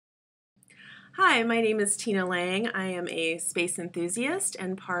Hi, my name is Tina Lang. I am a space enthusiast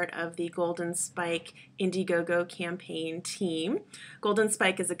and part of the Golden Spike Indiegogo campaign team. Golden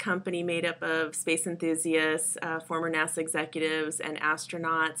Spike is a company made up of space enthusiasts, former NASA executives, and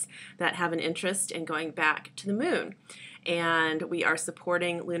astronauts that have an interest in going back to the moon. And we are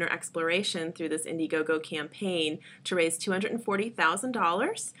supporting lunar exploration through this Indiegogo campaign to raise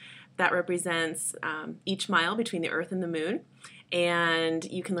 $240,000. That represents each mile between the Earth and the moon. And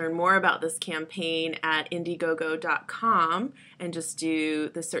you can learn more about this campaign at Indiegogo.com and just do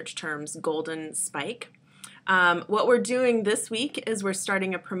the search terms Golden Spike. What we're doing this week is we're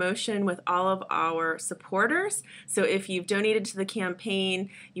starting a promotion with all of our supporters. So if you've donated to the campaign,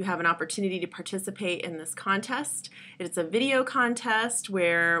 you have an opportunity to participate in this contest. It's a video contest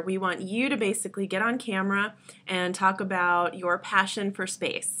where we want you to basically get on camera and talk about your passion for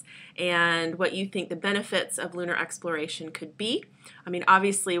space and what you think the benefits of lunar exploration could be. I mean,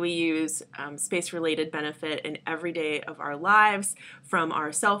 obviously we use space-related benefit in every day of our lives, from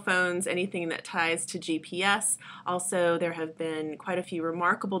our cell phones, anything that ties to GPS. Also, there have been quite a few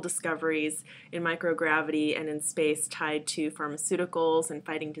remarkable discoveries in microgravity and in space tied to pharmaceuticals and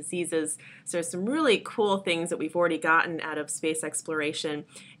fighting diseases. So there's some really cool things that we've already gotten out of space exploration,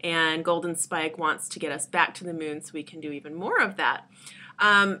 and Golden Spike wants to get us back to the moon so we can do even more of that.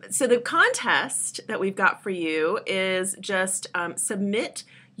 So the contest that we've got for you is just submit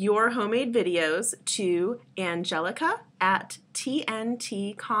your homemade videos to Angelica at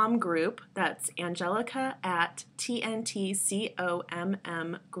TNTCommGroup. That's Angelica at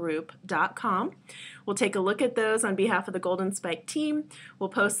TNTCommgroup.com. We'll take a look at those on behalf of the Golden Spike team. We'll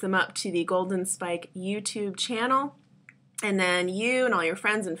post them up to the Golden Spike YouTube channel. And then you and all your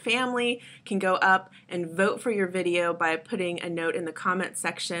friends and family can go up and vote for your video by putting a note in the comment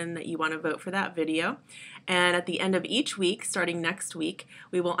section that you want to vote for that video. And at the end of each week, starting next week,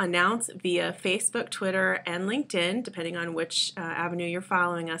 we will announce via Facebook, Twitter, and LinkedIn, depending on which avenue you're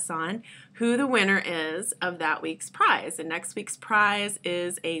following us on, who the winner is of that week's prize. And next week's prize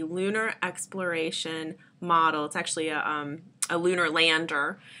is a lunar exploration model. It's actually a lunar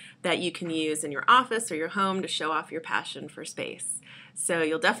lander that you can use in your office or your home to show off your passion for space. So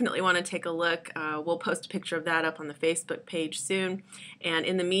you'll definitely want to take a look. We'll post a picture of that up on the Facebook page soon. And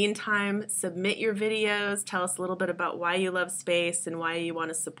in the meantime, submit your videos. Tell us a little bit about why you love space and why you want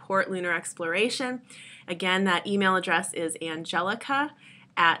to support lunar exploration. Again, that email address is Angelica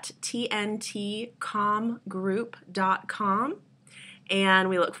at TNTCommgroup.com. And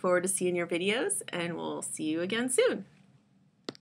we look forward to seeing your videos, and we'll see you again soon.